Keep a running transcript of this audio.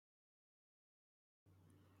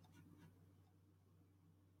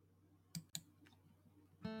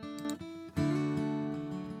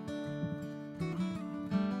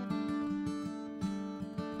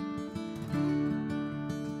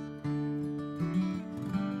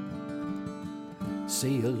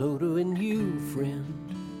Say hello to a new friend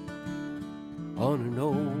on an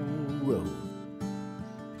old road.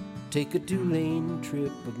 Take a two-lane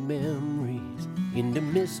trip of memories into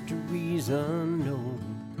mysteries unknown.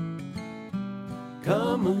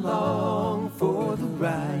 Come along for the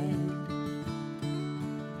ride.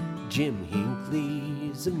 Jim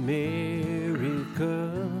Hinckley's America.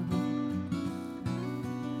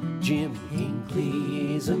 Jim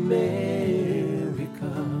Hinckley's America.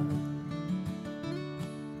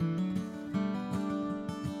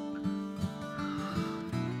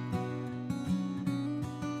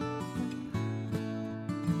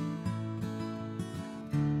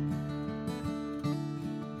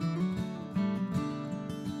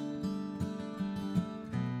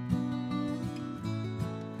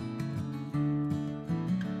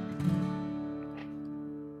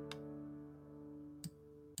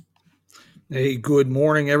 Hey, good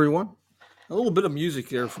morning, everyone. A little bit of music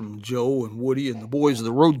there from Joe and Woody and the boys of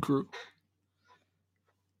the Road Crew.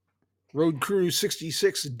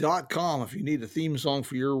 Roadcrew66.com if you need a theme song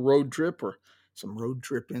for your road trip or some road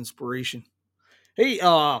trip inspiration. Hey,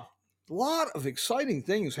 a lot of exciting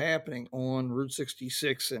things happening on Route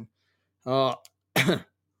 66, and uh,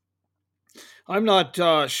 I'm not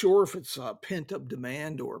sure if it's pent-up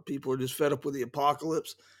demand or people are just fed up with the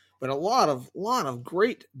apocalypse, but a lot of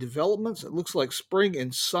great developments. It looks like spring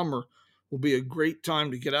and summer will be a great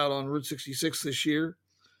time to get out on Route 66 this year.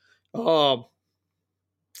 Uh,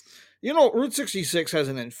 Route 66 has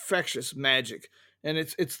an infectious magic, and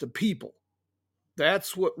it's the people.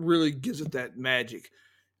 That's what really gives it that magic,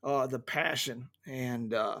 the passion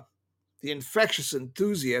and the infectious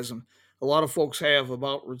enthusiasm a lot of folks have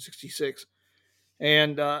about Route 66.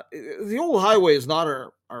 And the old highway is not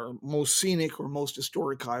our most scenic or most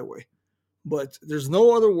historic highway, but there's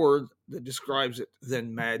no other word that describes it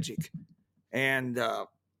than magic. And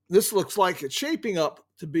this looks like it's shaping up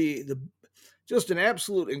to be just an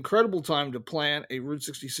absolute incredible time to plan a Route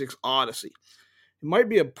 66 Odyssey. It might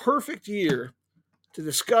be a perfect year to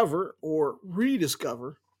discover or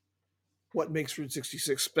rediscover what makes Route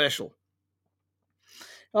 66 special.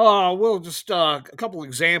 Just a couple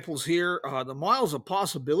examples here. The Miles of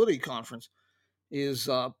Possibility Conference is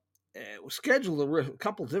it was scheduled a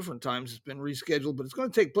couple different times. It's been rescheduled, but it's going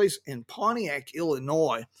to take place in Pontiac,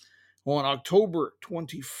 Illinois on October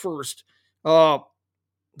 21st,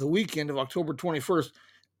 the weekend of October 21st.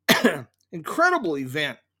 Incredible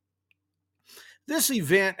event. This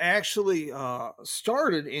event actually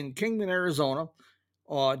started in Kingman, Arizona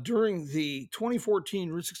during the 2014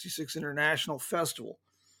 Route 66 International Festival.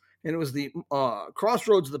 And it was the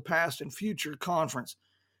Crossroads of the Past and Future Conference.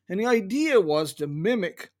 And the idea was to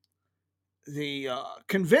mimic the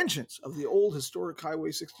conventions of the old historic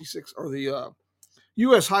Highway 66 or the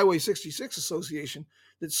U.S. Highway 66 Association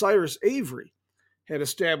that Cyrus Avery had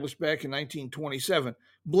established back in 1927,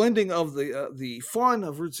 blending of the fun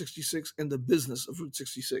of Route 66 and the business of Route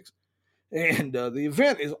 66. And the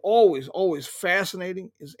event is always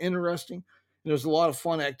fascinating, is interesting, and there's a lot of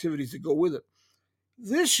fun activities that go with it.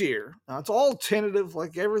 This year, now it's all tentative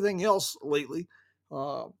like everything else lately.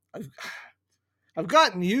 Uh, I've, I've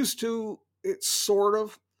gotten used to it sort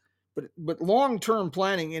of, but long-term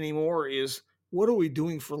planning anymore is what are we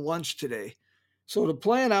doing for lunch today? So to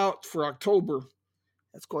plan out for October,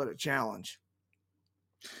 that's quite a challenge.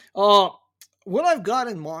 Uh, what I've got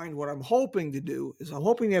in mind, what I'm hoping to do is I'm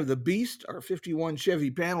hoping to have the Beast, our 51 Chevy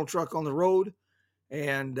panel truck on the road,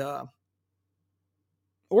 and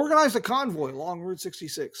organize a convoy along Route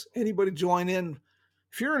 66. Anybody join in?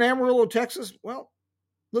 If you're in Amarillo, Texas, well,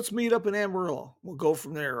 let's meet up in Amarillo. We'll go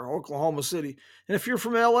from there, or Oklahoma City. And if you're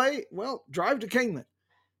from LA, well, drive to Kingman.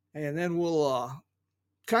 And then we'll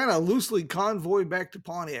kind of loosely convoy back to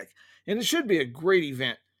Pontiac. And it should be a great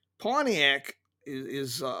event. Pontiac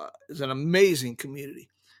is an amazing community.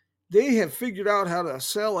 They have figured out how to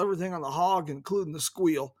sell everything on the hog, including the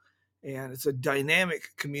squeal. And it's a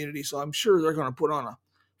dynamic community, so I'm sure they're going to put on a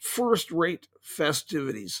first-rate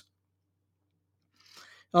festivities.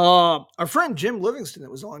 Our friend Jim Livingston that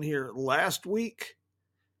was on here last week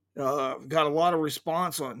got a lot of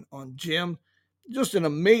response on Jim. Just an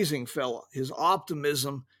amazing fella. His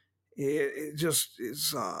optimism, it just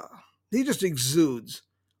is. He just exudes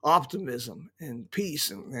optimism and peace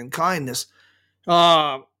and kindness.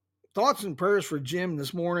 Thoughts and prayers for Jim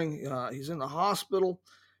this morning. He's in the hospital.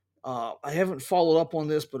 I haven't followed up on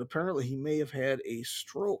this, but apparently he may have had a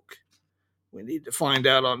stroke. We need to find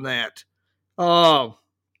out on that.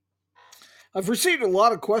 I've received a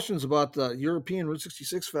lot of questions about the European Route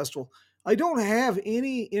 66 Festival. I don't have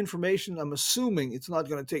any information. I'm assuming it's not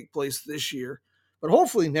going to take place this year, but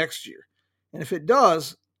hopefully next year. And if it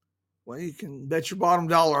does, Well, you can bet your bottom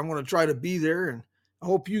dollar I'm going to try to be there, and I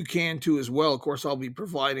hope you can too as well. Of course, I'll be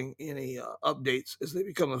providing any updates as they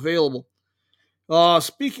become available.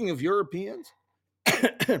 Speaking of Europeans,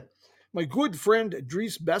 my good friend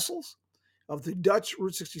Dries Bessels of the Dutch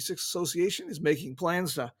Route 66 Association is making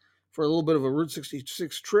plans for a little bit of a Route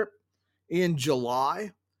 66 trip in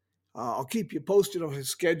July. I'll keep you posted on his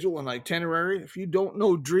schedule and itinerary. If you don't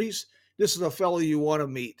know Dries, this is a fellow you want to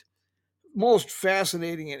meet. Most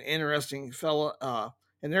fascinating and interesting fella.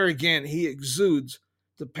 And there again, he exudes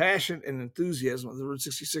the passion and enthusiasm of the Route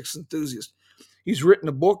 66 enthusiast. He's written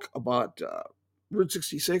a book about Route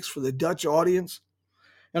 66 for the Dutch audience.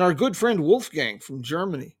 And our good friend Wolfgang from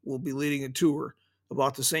Germany will be leading a tour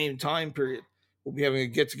about the same time period. We'll be having a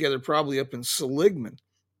get together probably up in Seligman.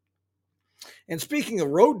 And speaking of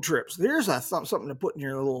road trips, there's something to put in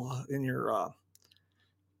your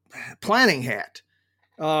planning hat.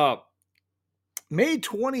 May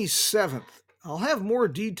 27th. I'll have more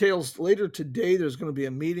details later today. There's going to be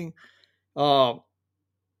a meeting.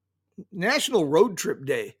 National Road Trip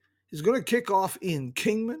Day is going to kick off in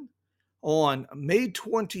Kingman on May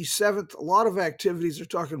 27th. A lot of activities. They're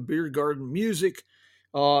talking beer garden, music.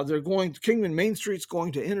 Kingman Main Street's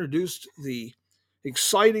going to introduce the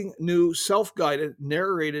exciting new self-guided,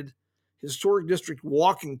 narrated historic district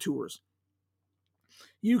walking tours.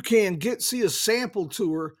 You can see a sample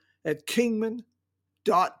tour at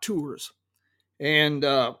Kingman.tours. And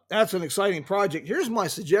that's an exciting project. Here's my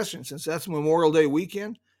suggestion, since that's Memorial Day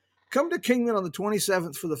weekend. Come to Kingman on the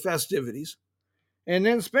 27th for the festivities, and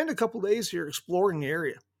then spend a couple days here exploring the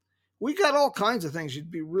area. We got all kinds of things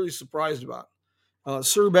you'd be really surprised about.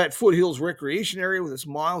 Surbat Foothills Recreation Area with its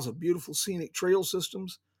miles of beautiful scenic trail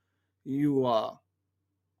systems. You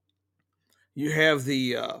have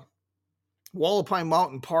the Wallapine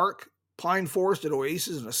Mountain Park, pine forest at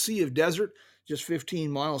Oasis, and a sea of desert just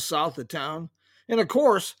 15 miles south of town. And of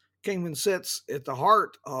course, Kingman sits at the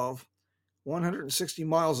heart of 160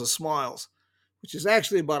 miles of Smiles, which is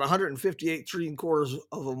actually about 158 3/4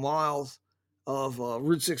 of a mile of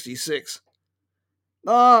Route 66.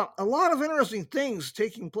 A lot of interesting things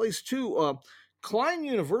taking place too. Klein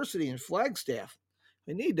University in Flagstaff.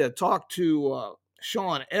 I need to talk to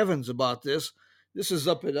Sean Evans about this. This is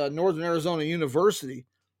up at Northern Arizona University.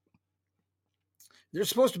 They're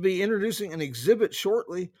supposed to be introducing an exhibit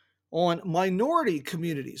shortly on minority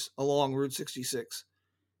communities along Route 66.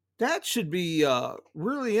 That should be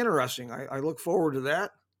really interesting. I look forward to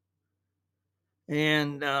that.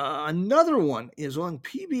 And another one is on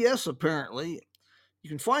PBS, apparently. You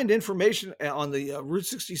can find information on the Route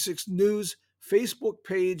 66 News Facebook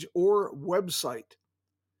page or website.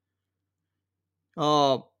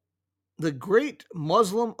 The Great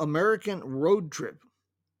Muslim American Road Trip.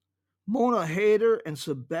 Mona Hayder and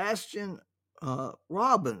Sebastian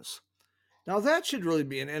Robbins. Now, that should really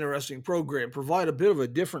be an interesting program, provide a bit of a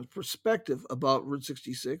different perspective about Route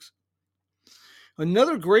 66.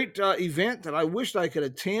 Another great event that I wished I could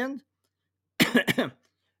attend,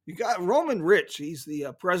 you got Roman Rich. He's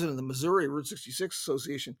the president of the Missouri Route 66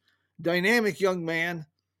 Association. Dynamic young man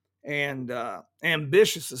and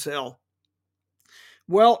ambitious as hell.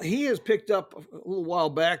 Well, he has picked up a little while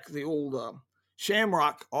back the old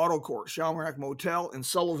Shamrock Auto Court, Shamrock Motel in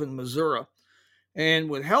Sullivan, Missouri. And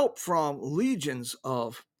with help from legions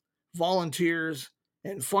of volunteers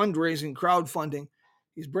and fundraising, crowdfunding,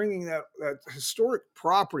 he's bringing that historic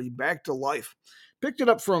property back to life. Picked it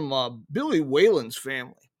up from Billy Whalen's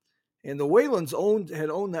family. And the Whalens had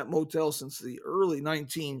owned that motel since the early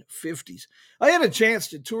 1950s. I had a chance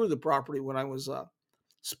to tour the property when I was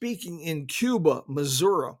speaking in Cuba,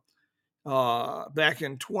 Missouri, back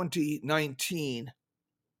in 2019.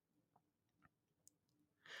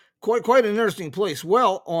 Quite an interesting place.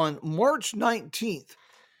 Well, on March 19th,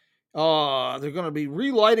 they're going to be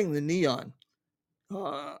relighting the neon.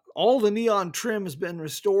 All the neon trim has been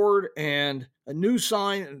restored, and a new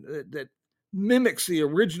sign that mimics the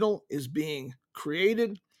original is being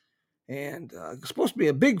created. And it's supposed to be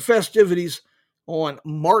a big festivities on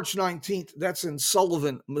March 19th. That's in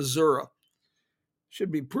Sullivan, Missouri.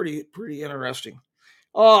 Should be pretty interesting.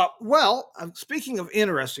 Well, speaking of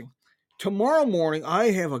interesting, tomorrow morning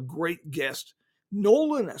I have a great guest,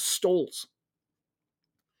 Nolan Stoltz.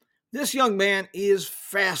 This young man is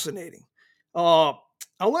fascinating. I'll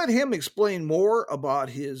let him explain more about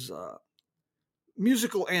his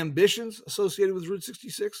musical ambitions associated with Route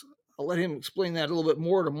 66. I'll let him explain that a little bit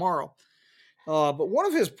more tomorrow. But one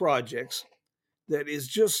of his projects that is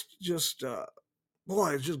it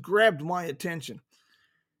just grabbed my attention.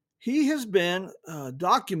 He has been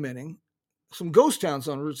documenting some ghost towns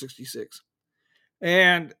on Route 66.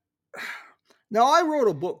 And Now, I wrote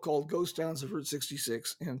a book called Ghost Towns of Route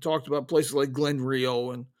 66 and talked about places like Glen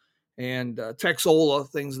Rio and Texola,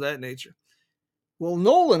 things of that nature. Well,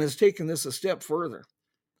 Nolan has taken this a step further.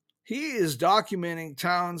 He is documenting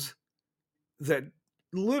towns that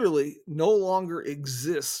literally no longer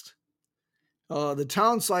exist. The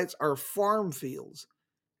town sites are farm fields,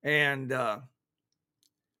 and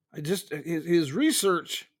his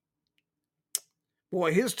research,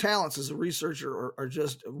 boy, his talents as a researcher are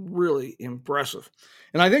just really impressive,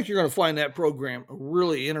 and I think you're going to find that program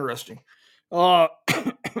really interesting. Uh,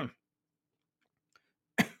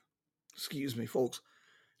 excuse me, folks.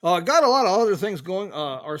 Got a lot of other things going.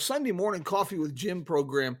 Our Sunday morning coffee with Jim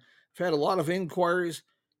program. I've had a lot of inquiries.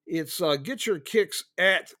 It's Get Your Kicks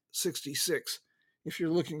at 66 if you're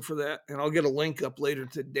looking for that. And I'll get a link up later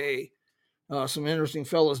today. Some interesting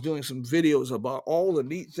fellows doing some videos about all the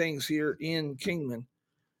neat things here in Kingman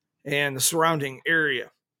and the surrounding area.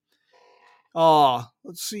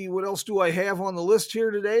 Let's see, what else do I have on the list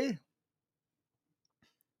here today?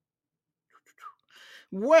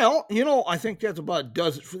 Well, I think that's about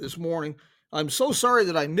does it for this morning. I'm so sorry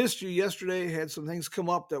that I missed you yesterday. Had some things come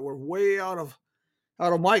up that were way out of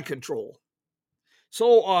my control.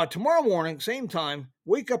 So tomorrow morning, same time,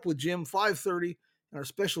 wake up with Jim, 5:30, and our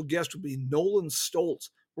special guest will be Nolan Stoltz.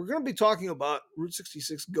 We're going to be talking about Route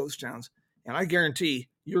 66 ghost towns, and I guarantee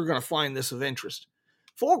you're going to find this of interest.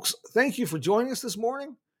 Folks, thank you for joining us this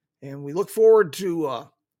morning, and we look forward to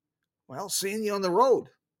seeing you on the road.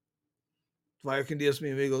 Vaya con Dios,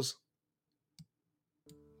 mi amigos.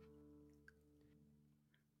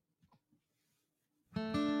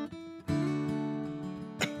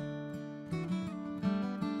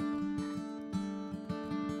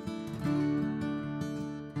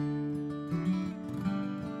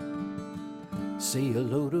 Say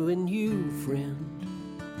hello to a new friend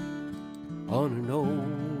on an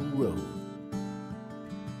old road.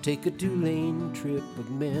 Take a 2-lane trip of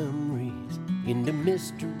memories into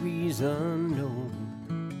mysteries unknown.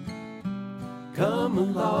 Come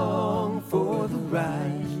along for the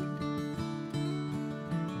ride.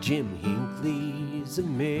 Jim Hinckley's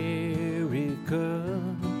America.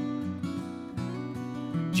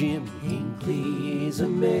 Jim Hinckley's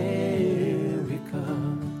America.